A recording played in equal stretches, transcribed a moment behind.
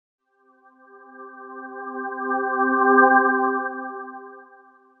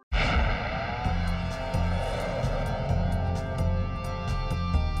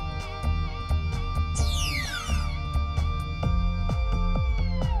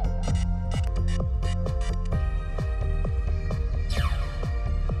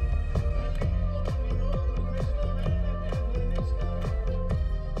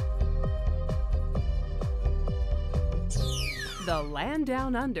land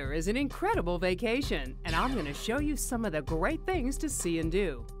down under is an incredible vacation, and I'm going to show you some of the great things to see and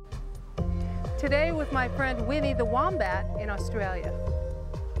do. Today with my friend Winnie the Wombat in Australia.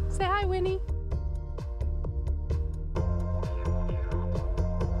 Say hi, Winnie.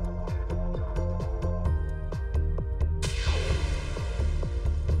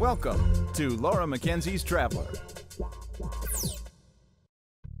 Welcome to Laura McKenzie's Traveler.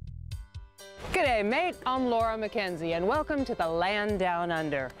 G'day, mate. I'm Laura McKenzie, and welcome to the Land Down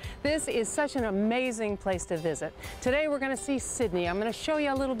Under. This is such an amazing place to visit. Today we're going to see Sydney. I'm going to show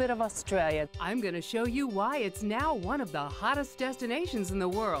you a little bit of Australia. I'm going to show you why it's now one of the hottest destinations in the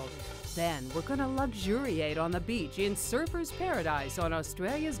world. Then we're going to luxuriate on the beach in Surfer's Paradise on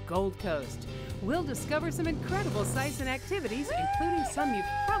Australia's Gold Coast. We'll discover some incredible sights and activities, including some you've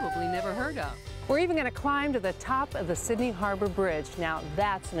probably never heard of. We're even going to climb to the top of the Sydney Harbour Bridge. Now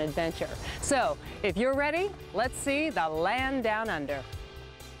that's an adventure. So if you're ready, let's see the Land Down Under.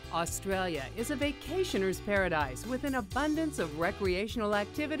 Australia is a vacationer's paradise with an abundance of recreational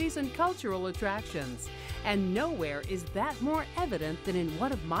activities and cultural attractions. And nowhere is that more evident than in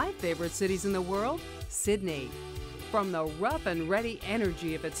one of my favorite cities in the world, Sydney. From the rough and ready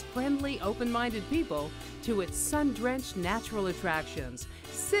energy of its friendly, open-minded people to its sun-drenched natural attractions,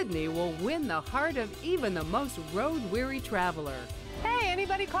 Sydney will win the heart of even the most road-weary traveler. Hey,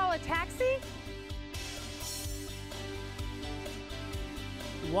 anybody call a taxi?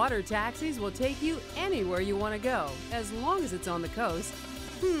 Water taxis will take you anywhere you want to go, as long as it's on the coast.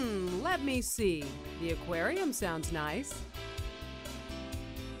 Let me see. The aquarium sounds nice.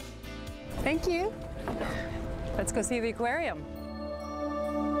 Thank you. Let's go see the aquarium.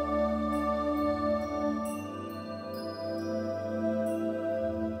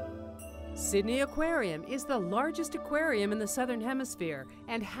 Sydney Aquarium is the largest aquarium in the Southern Hemisphere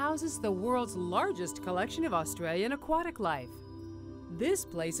and houses the world's largest collection of Australian aquatic life. This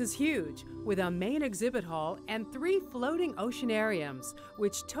place is huge, with a main exhibit hall and 3 floating oceanariums,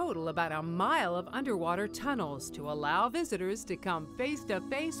 which total about a mile of underwater tunnels to allow visitors to come face to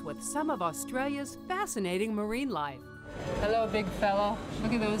face with some of Australia's fascinating marine life. Hello, big fella.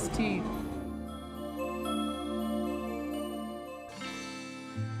 Look at those teeth.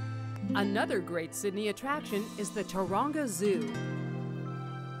 Another great Sydney attraction is the Taronga Zoo.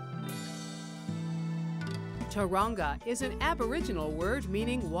 Taronga is an Aboriginal word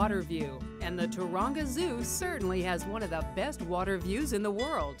meaning water view, and the Taronga Zoo certainly has one of the best water views in the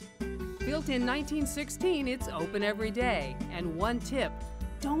world. Built in 1916, it's open every day. And one tip,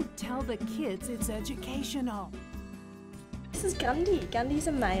 don't tell the kids it's educational. This is Gundy. Gundy's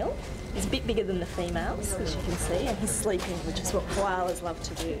a male. He's a bit bigger than the females, as you can see, and he's sleeping, which is what koalas love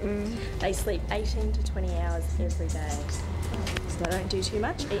to do. They sleep 18 to 20 hours every day. So they don't do too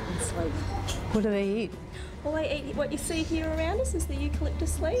much, eat and sleep. What do they eat? Well, they eat what you see here around us is the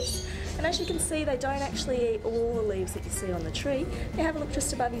eucalyptus leaves. And as you can see, they don't actually eat all the leaves that you see on the tree. They have a look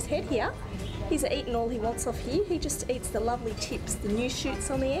just above his head here. He's eaten all he wants off here. He just eats the lovely tips, the new shoots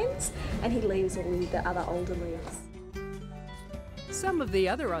on the ends, and he leaves all the other older leaves. Some of the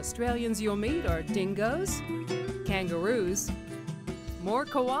other Australians you'll meet are dingoes, kangaroos, more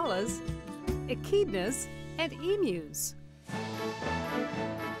koalas, echidnas, and emus.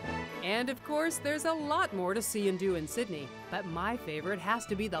 And of course, there's a lot more to see and do in Sydney, but my favorite has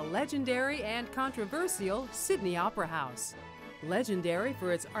to be the legendary and controversial Sydney Opera House. Legendary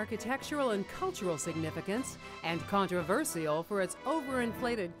for its architectural and cultural significance, and controversial for its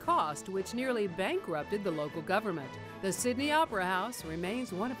overinflated cost, which nearly bankrupted the local government. The Sydney Opera House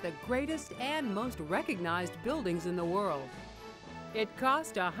remains one of the greatest and most recognized buildings in the world. It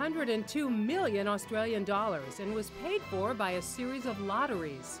cost 102 million Australian dollars and was paid for by a series of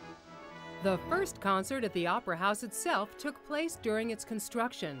lotteries. The first concert at the Opera House itself took place during its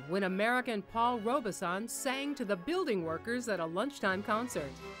construction, when American Paul Robeson sang to the building workers at a lunchtime concert.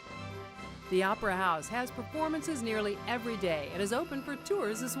 The Opera House has performances nearly every day and is open for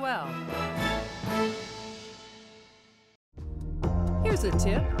tours as well. Here's a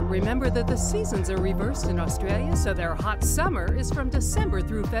tip. Remember that the seasons are reversed in Australia, so their hot summer is from December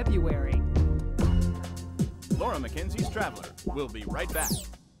through February. Laura McKenzie's Traveler. We'll be right back.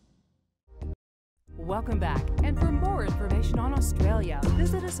 Welcome back, and for more information on Australia,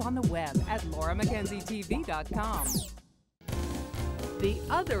 visit us on the web at lauramckenzietv.com. The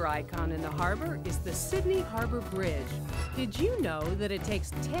other icon in the harbour is the Sydney Harbour Bridge. Did you know that it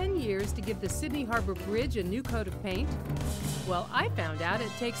takes 10 years to give the Sydney Harbour Bridge a new coat of paint? Well, I found out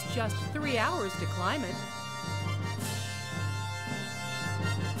it takes just 3 hours to climb it.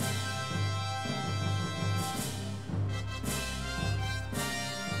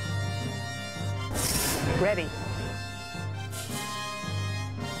 Ready.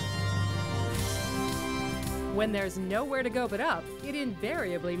 When there's nowhere to go but up, it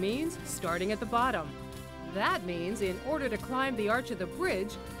invariably means starting at the bottom. That means in order to climb the arch of the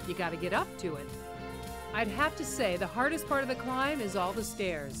bridge, you gotta get up to it. I'd have to say the hardest part of the climb is all the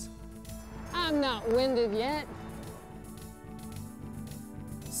stairs. I'm not winded yet.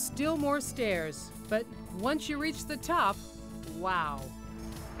 Still more stairs, but once you reach the top, wow.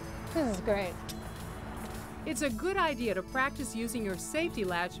 This is great. It's a good idea to practice using your safety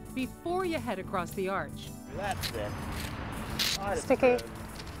latch before you head across the arch. Relax then. Sticky.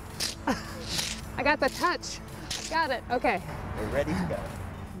 I got the touch. Got it. Okay. We're ready to go.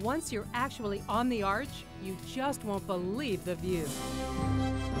 Once you're actually on the arch, you just won't believe the view.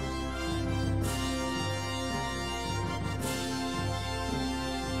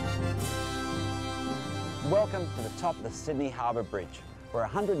 Welcome to the top of the Sydney Harbour Bridge. We're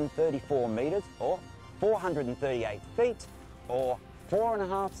 134 metres, or 438 feet, or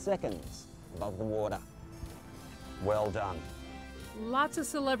 4.5 seconds above the water. Well done. Lots of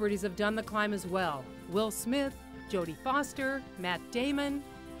celebrities have done the climb as well. Will Smith, Jodie Foster, Matt Damon,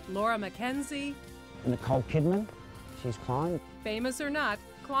 Laura McKenzie. Nicole Kidman, she's climbed. Famous or not,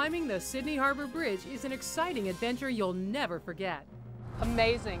 climbing the Sydney Harbour Bridge is an exciting adventure you'll never forget.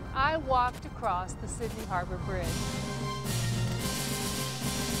 Amazing. I walked across the Sydney Harbour Bridge.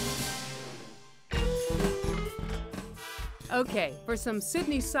 Okay, for some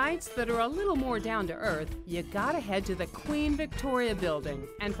Sydney sights that are a little more down to earth, you gotta head to the Queen Victoria Building.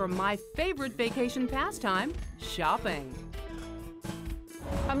 And for my favorite vacation pastime, shopping.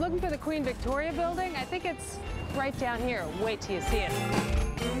 I'm looking for the Queen Victoria Building. I think it's right down here. Wait till you see it.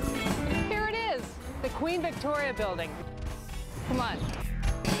 Here it is, the Queen Victoria Building. Come on.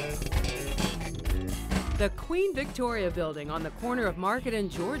 The Queen Victoria Building on the corner of Market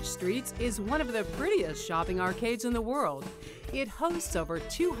and George Streets is one of the prettiest shopping arcades in the world. It hosts over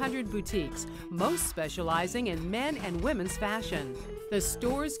 200 boutiques, most specializing in men and women's fashion. The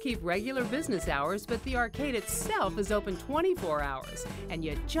stores keep regular business hours, but the arcade itself is open 24 hours, and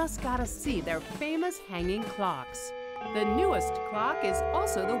you just gotta see their famous hanging clocks. The newest clock is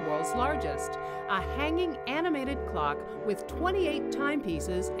also the world's largest, a hanging animated clock with 28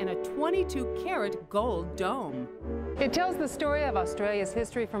 timepieces and a 22-carat gold dome. It tells the story of Australia's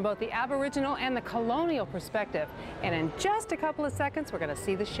history from both the Aboriginal and the colonial perspective. And in just a couple of seconds, we're going to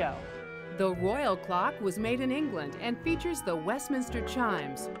see the show. The royal clock was made in England and features the Westminster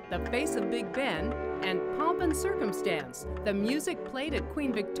chimes, the face of Big Ben, and Pomp and Circumstance, the music played at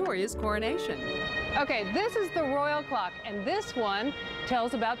Queen Victoria's coronation. Okay, this is the royal clock, and this one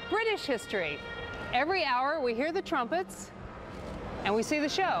tells about British history. Every hour we hear the trumpets, and we see the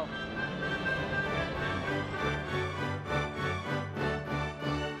show.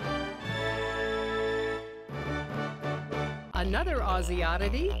 Another Aussie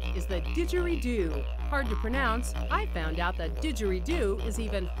oddity is the didgeridoo. Hard to pronounce, I found out that didgeridoo is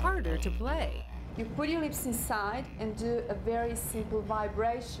even harder to play. You put your lips inside and do a very simple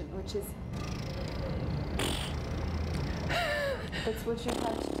vibration, which is... That's what you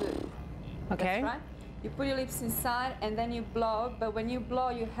have to do. Okay. That's right. You put your lips inside and then you blow, but when you blow,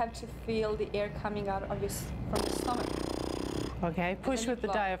 you have to feel the air coming out of from your stomach. Okay, push with the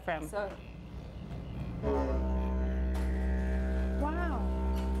blow. diaphragm. So, Wow.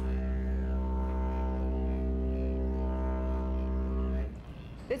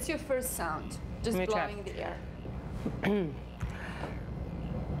 that's your first sound, just Let me try. blowing the air.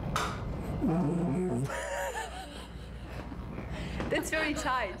 That's very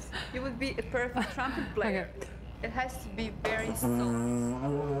tight. You would be a perfect trumpet player. Okay. It has to be very soft.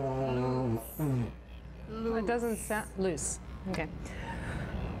 Loose. It doesn't sound loose. Okay.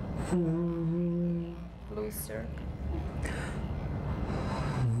 Looser.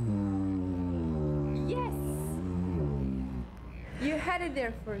 Yes! You had it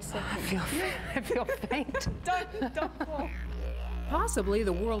there for a second. I feel faint. Don't fall. Possibly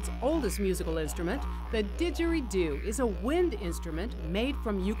the world's oldest musical instrument, the didgeridoo is a wind instrument made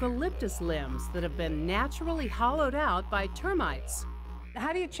from eucalyptus limbs that have been naturally hollowed out by termites.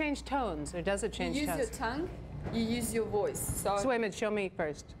 How do you change tones, or does it change You use tones? your tongue, you use your voice. So wait a minute, show me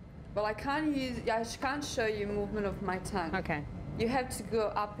first. Well, I can't show you movement of my tongue. Okay. You have to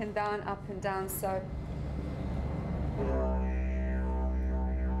go up and down, so.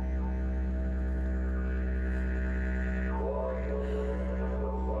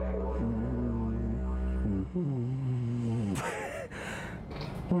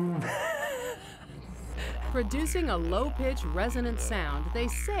 Producing a low-pitched resonant sound, they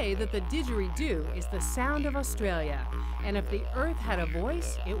say that the didgeridoo is the sound of Australia. And if the earth had a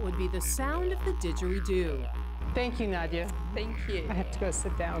voice, it would be the sound of the didgeridoo. Thank you, Nadia. Thank you. I have to go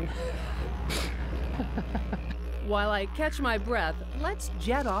sit down. While I catch my breath, let's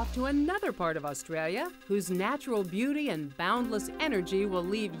jet off to another part of Australia whose natural beauty and boundless energy will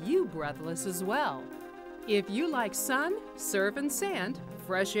leave you breathless as well. If you like sun, surf and sand,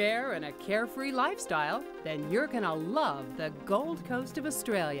 fresh air, and a carefree lifestyle, then you're gonna love the Gold Coast of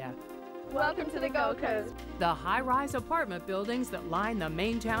Australia. Welcome to the Gold Coast. The high-rise apartment buildings that line the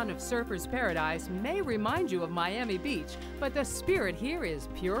main town of Surfers Paradise may remind you of Miami Beach, but the spirit here is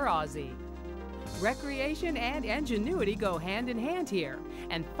pure Aussie. Recreation and ingenuity go hand in hand here,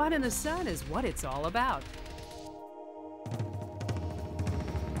 and fun in the sun is what it's all about.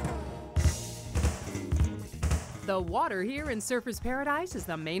 The water here in Surfers Paradise is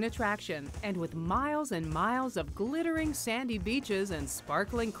the main attraction, and with miles and miles of glittering sandy beaches and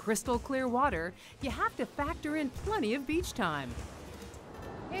sparkling crystal clear water, you have to factor in plenty of beach time.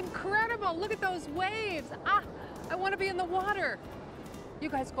 Incredible! Look at those waves! Ah, I want to be in the water. You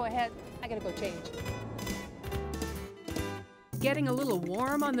guys go ahead. I gotta go change. Getting a little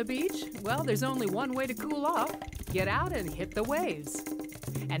warm on the beach? Well, there's only one way to cool off. Get out and hit the waves.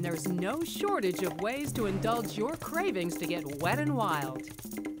 And there's no shortage of ways to indulge your cravings to get wet and wild.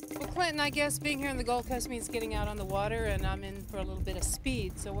 Well, Clinton, I guess being here on the Gold Coast means getting out on the water, and I'm in for a little bit of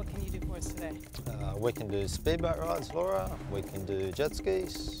speed, so what can you do for us today? We can do speedboat rides, Laura, we can do jet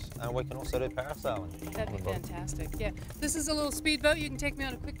skis, and we can also do parasailing. That'd be fantastic, yeah. This is a little speedboat. You can take me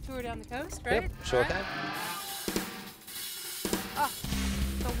on a quick tour down the coast, right? Yep, sure can. Oh,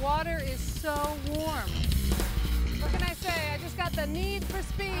 the water is so warm. What can I say? I just got the need for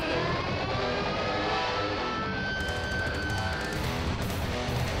speed.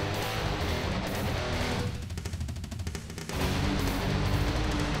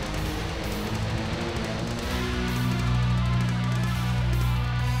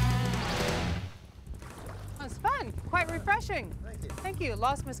 It's fun, quite refreshing. Thank you.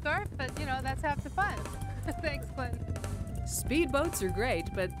 Lost my scarf, but you know, that's half the fun. Thanks, Clinton. Speedboats are great,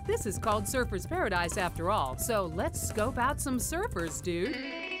 but this is called Surfers Paradise after all, so let's scope out some surfers, dude.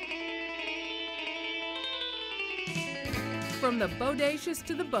 From the bodacious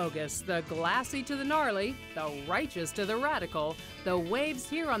to the bogus, the glassy to the gnarly, the righteous to the radical, the waves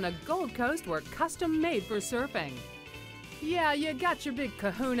here on the Gold Coast were custom made for surfing. Yeah, you got your big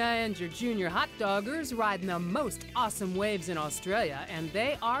kahuna and your junior hot doggers riding the most awesome waves in Australia, and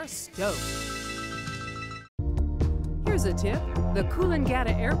they are stoked. Here's a tip. The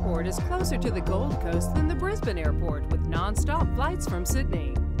Coolangatta Airport is closer to the Gold Coast than the Brisbane Airport, with non-stop flights from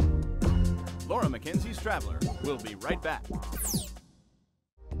Sydney. Laura McKenzie's Traveler. We'll be right back.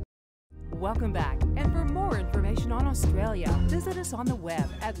 Welcome back, and for more information on Australia, visit us on the web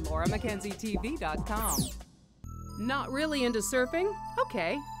at lauramckenzietv.com. Not really into surfing?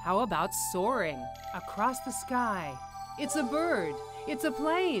 Okay, how about soaring? Across the sky. It's a bird. It's a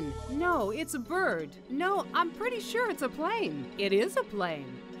plane. No, it's a bird. No, I'm pretty sure it's a plane. It is a plane.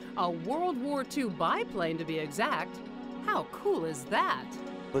 A World War II biplane to be exact. How cool is that?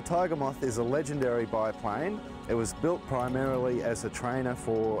 The Tiger Moth is a legendary biplane. It was built primarily as a trainer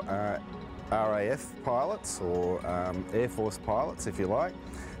for RAF pilots, or Air Force pilots, if you like,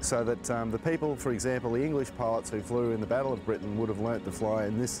 so that the people, for example, the English pilots who flew in the Battle of Britain would have learnt to fly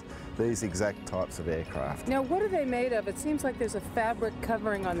in these exact types of aircraft. Now, what are they made of? It seems like there's a fabric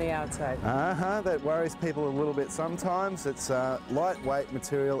covering on the outside. That worries people a little bit sometimes. It's lightweight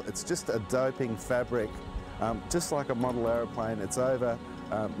material. It's just a doping fabric, just like a model aeroplane. It's over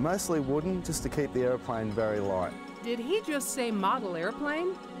mostly wooden, just to keep the aeroplane very light. Did he just say model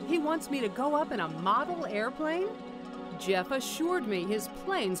airplane? He wants me to go up in a model airplane? Jeff assured me his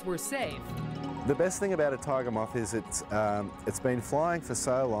planes were safe. The best thing about a Tiger Moth is it's been flying for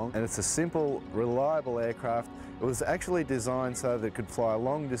so long, and it's a simple, reliable aircraft. It was actually designed so that it could fly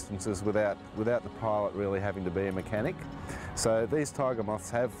long distances without the pilot really having to be a mechanic. So these Tiger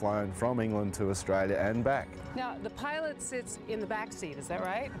Moths have flown from England to Australia and back. Now, the pilot sits in the back seat, is that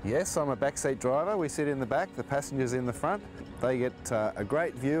right? Yes, I'm a backseat driver. We sit in the back, the passengers in the front. They get a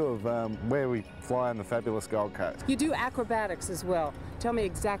great view of where we fly on the fabulous Gold Coast. You do acrobatics as well. Tell me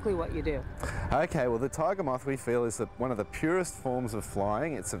exactly what you do. Okay, well, the Tiger Moth, we feel, is one of the purest forms of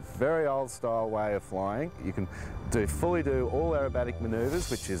flying. It's a very old style way of flying. You can fully do all aerobatic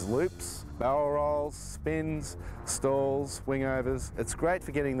manoeuvres, which is loops, barrel rolls, spins, stalls, wingovers. It's great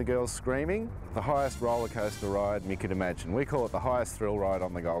for getting the girls screaming. The highest roller coaster ride you could imagine. We call it the highest thrill ride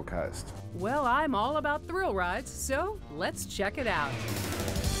on the Gold Coast. Well, I'm all about thrill rides, so let's check it out.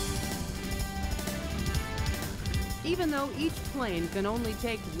 Even though each plane can only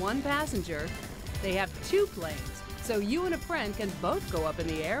take one passenger, they have two planes, so you and a friend can both go up in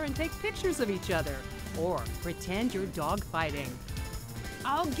the air and take pictures of each other, or pretend you're dog fighting.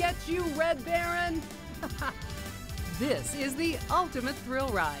 I'll get you, Red Baron! This is the ultimate thrill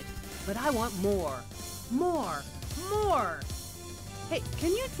ride, but I want more. More! More! Hey,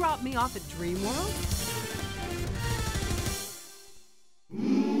 can you drop me off at Dream World?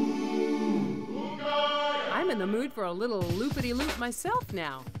 I'm in the mood for a little loopity-loop myself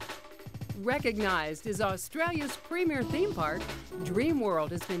now. Recognized as Australia's premier theme park, Dream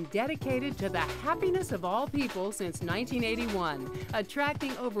World has been dedicated to the happiness of all people since 1981,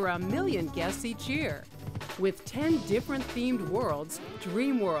 attracting over 1 million guests each year. With 10 different themed worlds,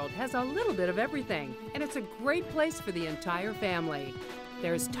 Dream World has a little bit of everything, and it's a great place for the entire family.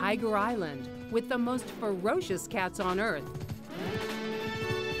 There's Tiger Island, with the most ferocious cats on Earth.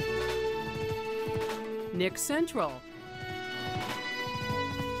 Nick Central.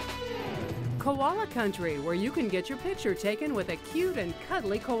 Koala Country, where you can get your picture taken with a cute and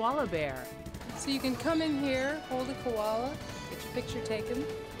cuddly koala bear. So you can come in here, hold a koala, get your picture taken.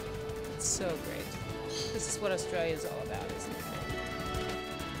 It's so great. This is what Australia is all about, isn't it?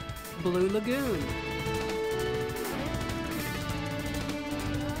 Blue Lagoon.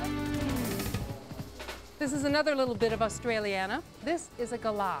 This is another little bit of Australiana. This is a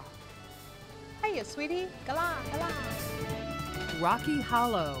galah. Hiya, sweetie. Galah, galah. Rocky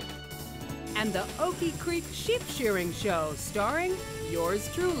Hollow. And the Okie Creek Sheep Shearing Show, starring yours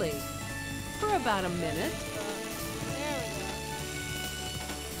truly. For about a minute.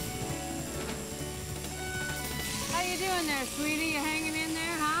 How you doing there, sweetie? You hanging in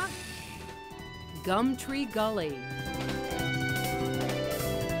there, huh? Gumtree Gully.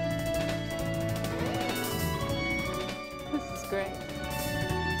 This is great.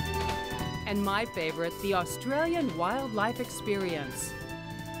 And my favorite, the Australian Wildlife Experience.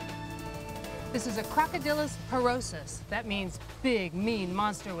 This is a Crocodilus porosus. That means big, mean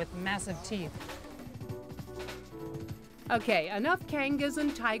monster with massive teeth. Okay, enough kangas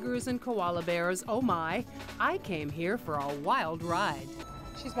and tigers and koala bears, oh my. I came here for a wild ride.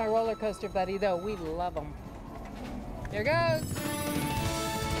 She's my roller coaster buddy, though. We love them. Here goes.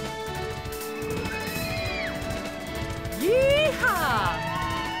 Yeehaw!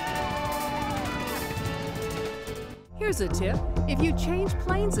 Here's a tip. If you change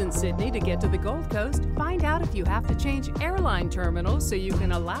planes in Sydney to get to the Gold Coast, find out if you have to change airline terminals so you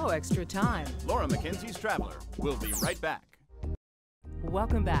can allow extra time. Laura McKenzie's Traveler. We'll be right back.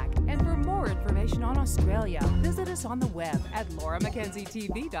 Welcome back. And for more information on Australia, visit us on the web at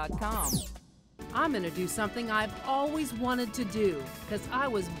lauramckenzietv.com. I'm going to do something I've always wanted to do, because I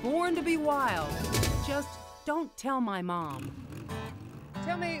was born to be wild. Just don't tell my mom.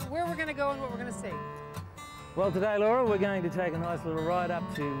 Tell me where we're going to go and what we're going to see. Well, today, Laura, we're going to take a nice little ride up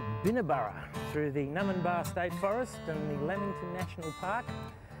to Binnaburra through the Numinbah State Forest and the Lamington National Park.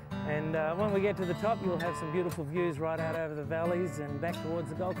 And when we get to the top, you'll have some beautiful views right out over the valleys and back towards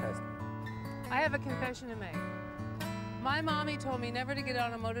the Gold Coast. I have a confession to make. My mommy told me never to get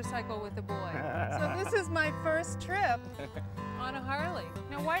on a motorcycle with a boy. So this is my first trip on a Harley.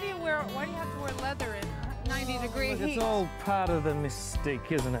 Now, why do you have to wear leather in 90-degree heat? It's all part of the mystique,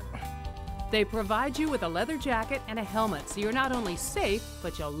 isn't it? They provide you with a leather jacket and a helmet, so you're not only safe,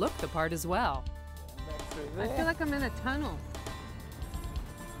 but you'll look the part as well. I feel like I'm in a tunnel.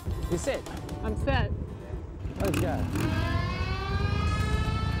 You're set. I'm set. Let's go.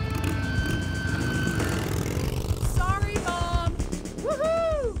 Sorry, Mom!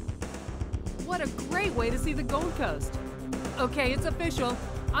 Woohoo! What a great way to see the Gold Coast. Okay, it's official.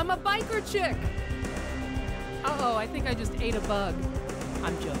 I'm a biker chick. Uh-oh, I think I just ate a bug.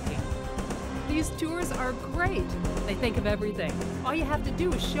 I'm joking. These tours are great. They think of everything. All you have to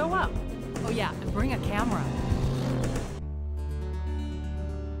do is show up. Oh yeah, and bring a camera.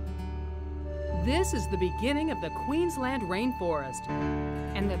 This is the beginning of the Queensland rainforest,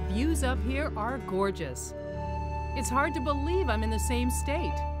 and the views up here are gorgeous. It's hard to believe I'm in the same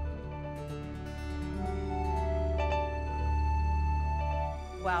state.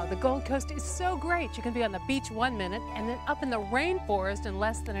 Wow, the Gold Coast is so great. You can be on the beach 1 minute and then up in the rainforest in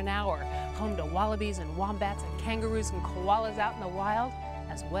less than an hour. Home to wallabies and wombats and kangaroos and koalas out in the wild,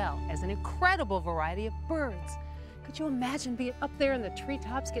 as well as an incredible variety of birds. Could you imagine being up there in the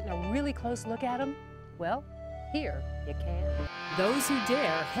treetops getting a really close look at them? Well, here you can. Those who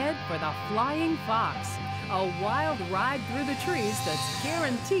dare head for the Flying Fox, a wild ride through the trees that's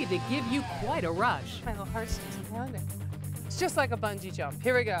guaranteed to give you quite a rush. My little heart starts pounding. It's just like a bungee jump.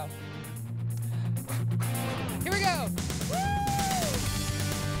 Here we go. Here we go.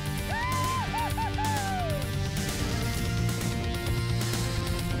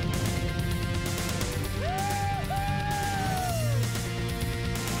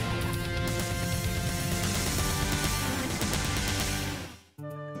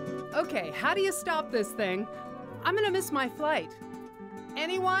 Okay, how do you stop this thing? I'm gonna miss my flight.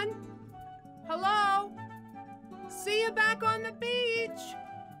 Anyone? Hello? See you back on the beach!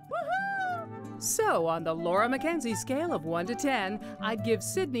 Woohoo! So, on the Laura McKenzie scale of 1 to 10, I'd give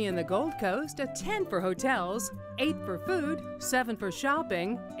Sydney and the Gold Coast a 10 for hotels, 8 for food, 7 for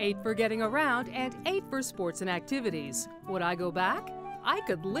shopping, 8 for getting around, and 8 for sports and activities. Would I go back? I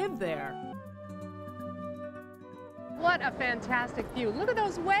could live there. What a fantastic view. Look at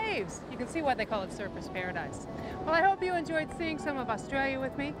those waves. You can see why they call it Surfers Paradise. Well, I hope you enjoyed seeing some of Australia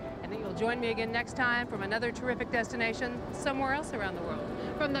with me and that you'll join me again next time from another terrific destination somewhere else around the world.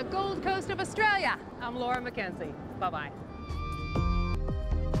 From the Gold Coast of Australia, I'm Laura McKenzie. Bye-bye.